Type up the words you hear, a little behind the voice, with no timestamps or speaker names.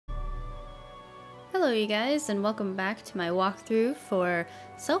Hello you guys, and welcome back to my walkthrough for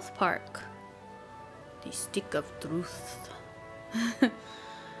South Park. The Stick of Truth.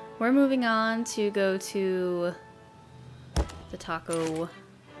 We're moving on to go to the Taco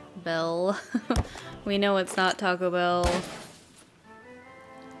Bell. We know it's not Taco Bell,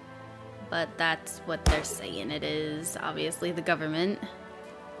 but that's what they're saying it is. Obviously the government.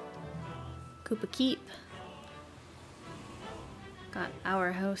 Koopa Keep. Got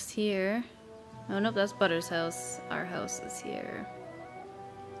our house here. Oh nope, that's Butter's house. Our house is here.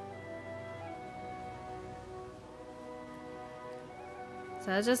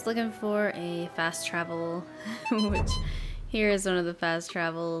 So I was just looking for a fast travel, which here is one of the fast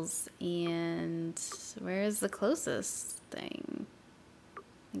travels. And where is the closest thing? I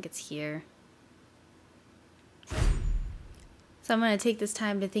think it's here. So I'm going to take this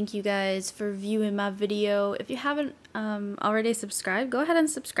time to thank you guys for viewing my video. If you haven't already subscribed, go ahead and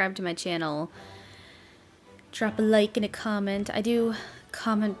subscribe to my channel. Drop a like and a comment. I do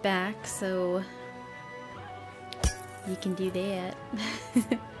comment back, so you can do that.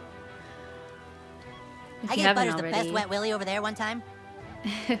 I gave Butters the best wet willy over there one time.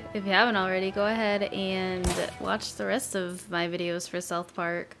 If you haven't already, go ahead and watch the rest of my videos for South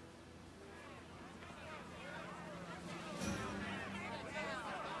Park.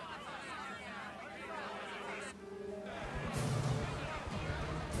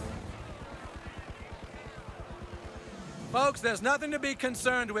 Folks, there's nothing to be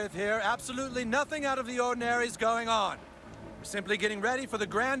concerned with here. Absolutely nothing out of the ordinary is going on. We're simply getting ready for the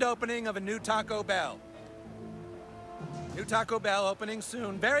grand opening of a new Taco Bell. New Taco Bell opening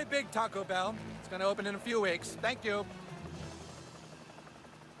soon. Very big Taco Bell. It's going to open in a few weeks. Thank you.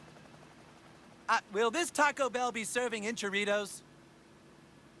 Will this Taco Bell be serving enchiladas?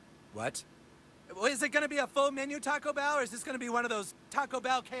 What? Is it going to be a full menu Taco Bell, or is this going to be one of those Taco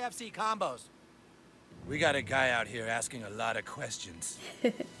Bell KFC combos? We got a guy out here asking a lot of questions.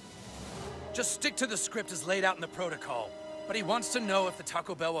 Just stick to the script as laid out in the protocol. But he wants to know if the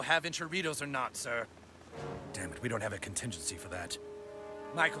Taco Bell will have enchiladas or not, sir. Damn it, we don't have a contingency for that.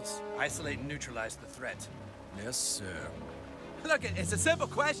 Michaels, isolate and neutralize the threat. Yes, sir. Look, it's a simple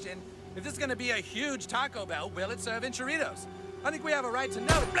question. If this is going to be a huge Taco Bell, will it serve enchiladas? I think we have a right to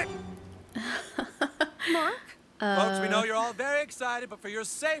know. Mark? Folks, we know you're all very excited, but for your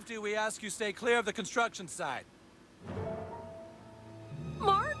safety, we ask you stay clear of the construction site.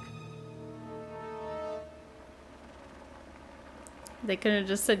 Mark? They could have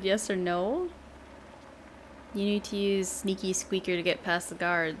just said yes or no. You need to use Sneaky Squeaker to get past the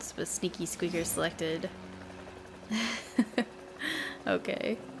guards, but Sneaky Squeaker selected.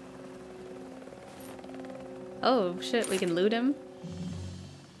 Okay. Oh shit, we can loot him?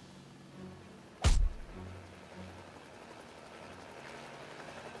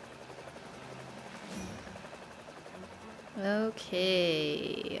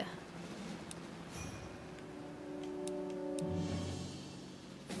 Okay.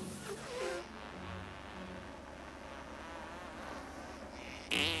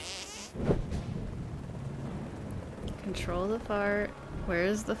 Control the fart. Where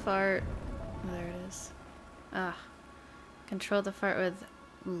is the fart? Oh, there it is. Ah. Control the fart with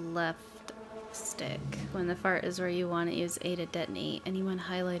left stick. When the fart is where you want it, use A to detonate. Anyone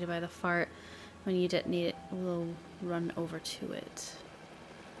highlighted by the fart, when you detonate it, will run over to it.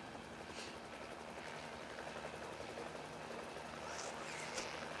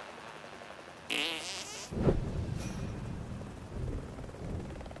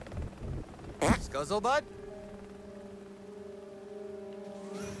 Scuzzlebud?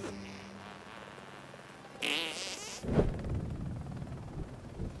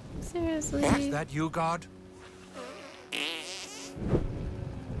 Seriously? Is that you, God?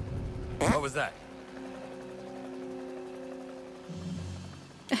 What was that?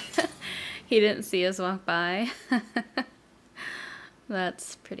 He didn't see us walk by.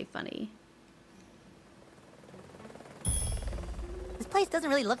 That's pretty funny. This place doesn't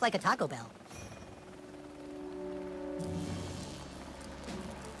really look like a Taco Bell.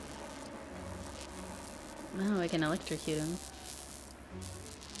 Oh, I can electrocute him.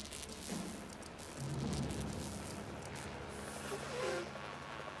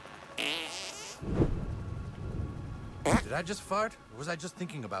 Did I just fart? Or was I just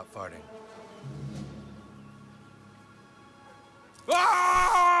thinking about farting?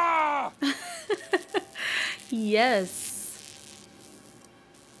 Ah! Yes.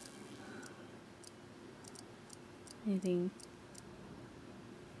 Anything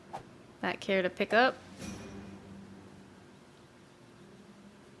back here to pick up?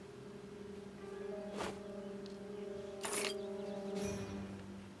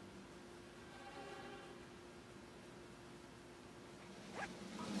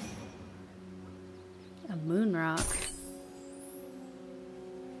 moon rock.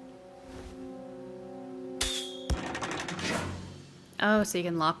 Oh, so you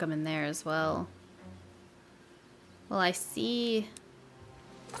can lock them in there as well. Well, I see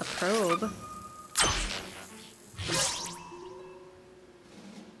a probe.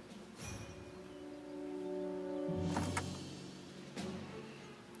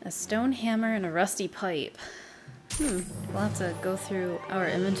 A stone hammer and a rusty pipe. We'll have to go through our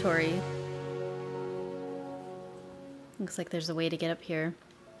inventory. Looks like there's a way to get up here.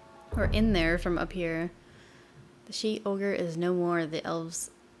 Or in there from up here. The she-ogre is no more. The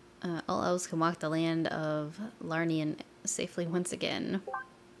elves, all elves can walk the land of Larnian safely once again.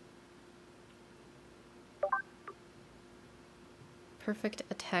 Perfect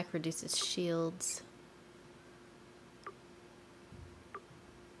attack reduces shields.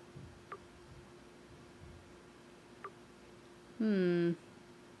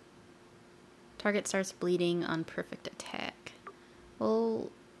 Target starts bleeding on perfect attack.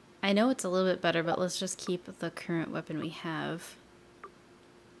 Well, I know it's a little bit better, but let's just keep the current weapon we have.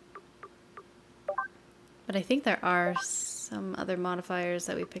 But I think there are some other modifiers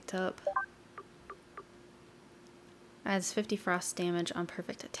that we picked up. Adds 50 frost damage on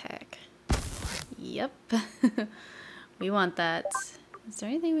perfect attack. Yep. We want that. Is there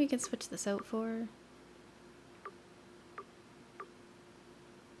anything we can switch this out for?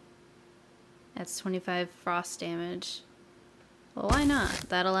 That's 25 frost damage. Well, why not?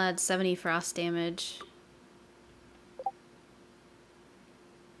 That'll add 70 frost damage.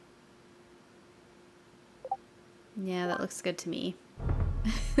 Yeah, that looks good to me.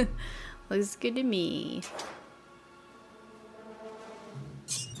 Looks good to me.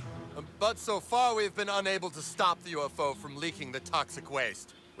 But so far, we've been unable to stop the UFO from leaking the toxic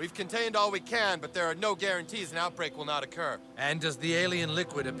waste. We've contained all we can, but there are no guarantees an outbreak will not occur. And does the alien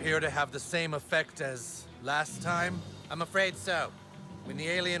liquid appear to have the same effect as last time? I'm afraid so. When the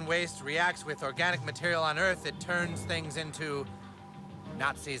alien waste reacts with organic material on Earth, it turns things into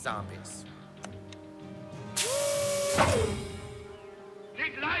Nazi zombies.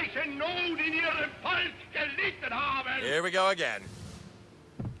 Here we go again.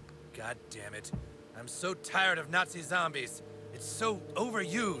 God damn it. I'm so tired of Nazi zombies. It's so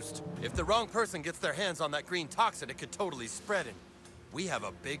overused. If the wrong person gets their hands on that green toxin, it could totally spread, and we have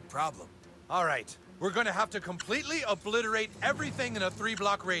a big problem. All right, we're gonna have to completely obliterate everything in a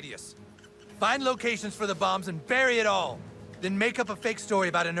 3-block radius. Find locations for the bombs and bury it all. Then make up a fake story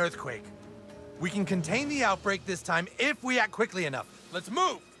about an earthquake. We can contain the outbreak this time if we act quickly enough. Let's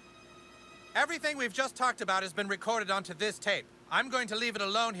move! Everything we've just talked about has been recorded onto this tape. I'm going to leave it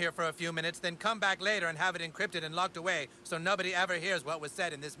alone here for a few minutes, then come back later and have it encrypted and locked away so nobody ever hears what was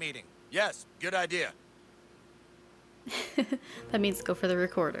said in this meeting. Yes, good idea. That means go for the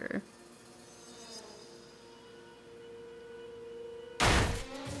recorder.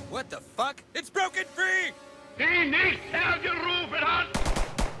 What the fuck? It's broken free!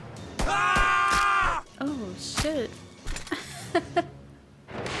 Ah! Oh, shit.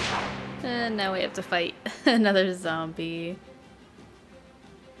 And now we have to fight another zombie.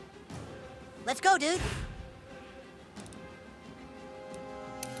 Let's go, dude.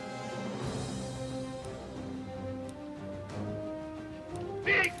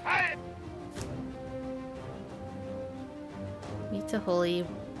 Weak to holy,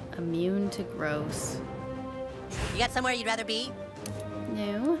 immune to gross. You got somewhere you'd rather be?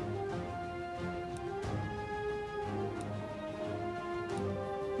 No.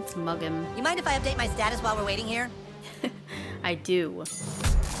 Let's mug him. You mind if I update my status while we're waiting here? I do.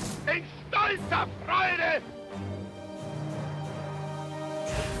 In stolzer Freude!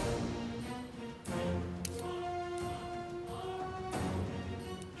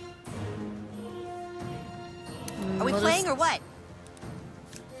 Are we We'll playing just- or what?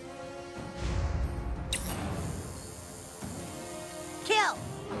 Kill!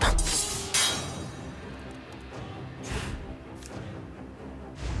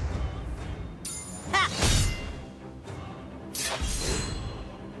 Ha!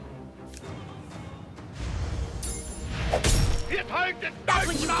 Hier folgt es That's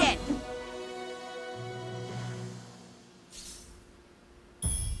what you get!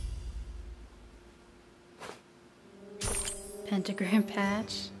 Pentagram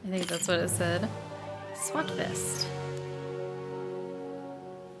patch. I think that's what it said. SWAT vest.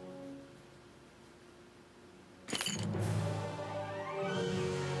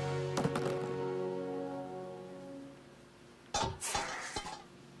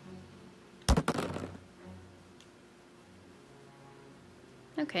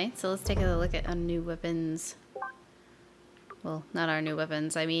 Okay, so let's take a look at our new weapons. Well, not our new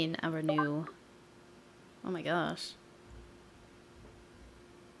weapons, I mean our new Oh my gosh.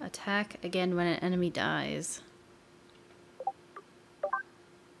 Attack again when an enemy dies.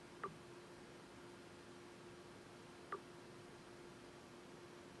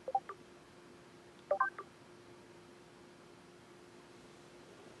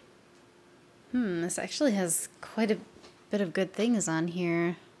 This actually has quite a bit of good things on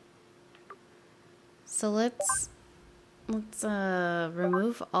here. So let's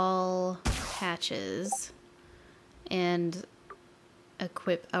remove all patches and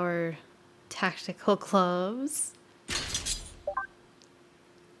equip our tactical gloves.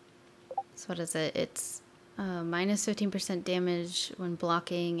 So what is it? It's minus 15% damage when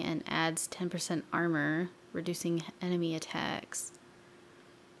blocking and adds 10% armor, reducing enemy attacks.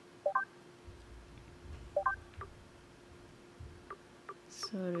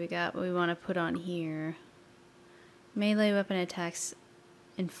 So what do we got? What we want to put on here? Melee weapon attacks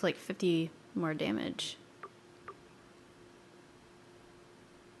inflict 50 more damage.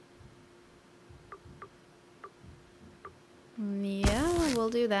 Yeah, we'll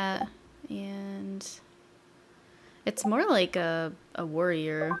do that. And it's more like a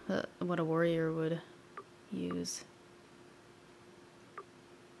warrior, what a warrior would use.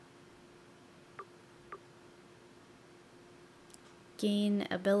 Gain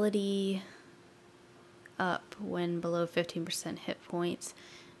ability up when below 15% hit points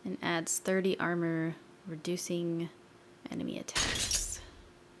and adds 30 armor, reducing enemy attacks.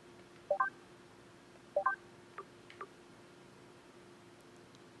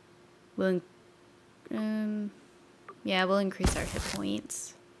 We'll increase our hit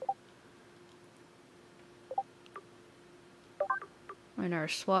points. In our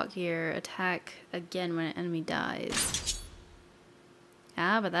SWAT gear, attack again when an enemy dies.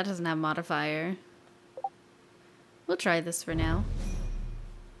 Ah, but that doesn't have modifier. We'll try this for now.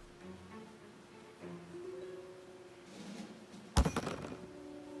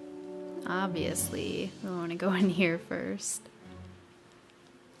 Obviously, we want to go in here first.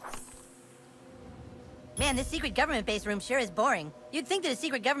 Man, this secret government base room sure is boring. You'd think that a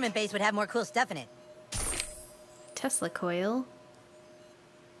secret government base would have more cool stuff in it. Tesla coil.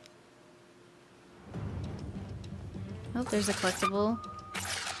 Oh, there's a collectible.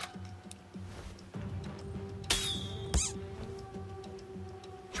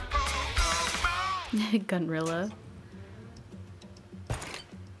 Gunrilla.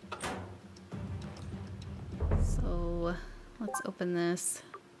 So, let's open this.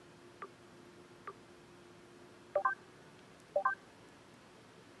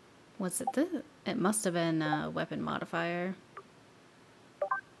 What's it? It must have been a weapon modifier.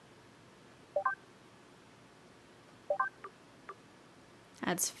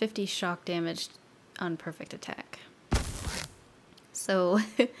 Adds 50 shock damage on perfect attack. So,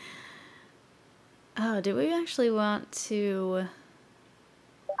 oh, do we actually want to...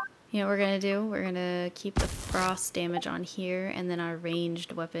 You know what we're gonna do? We're gonna keep the frost damage on here, and then our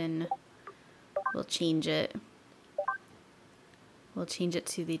ranged weapon, we'll change it. We'll change it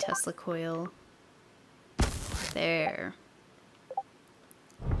to the Tesla coil. There.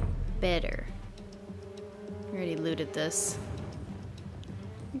 Better. We already looted this.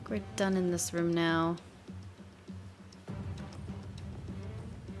 I think we're done in this room now.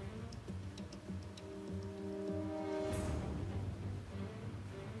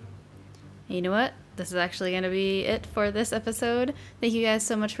 And you know what? This is actually going to be it for this episode. Thank you guys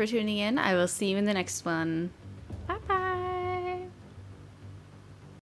so much for tuning in. I will see you in the next one.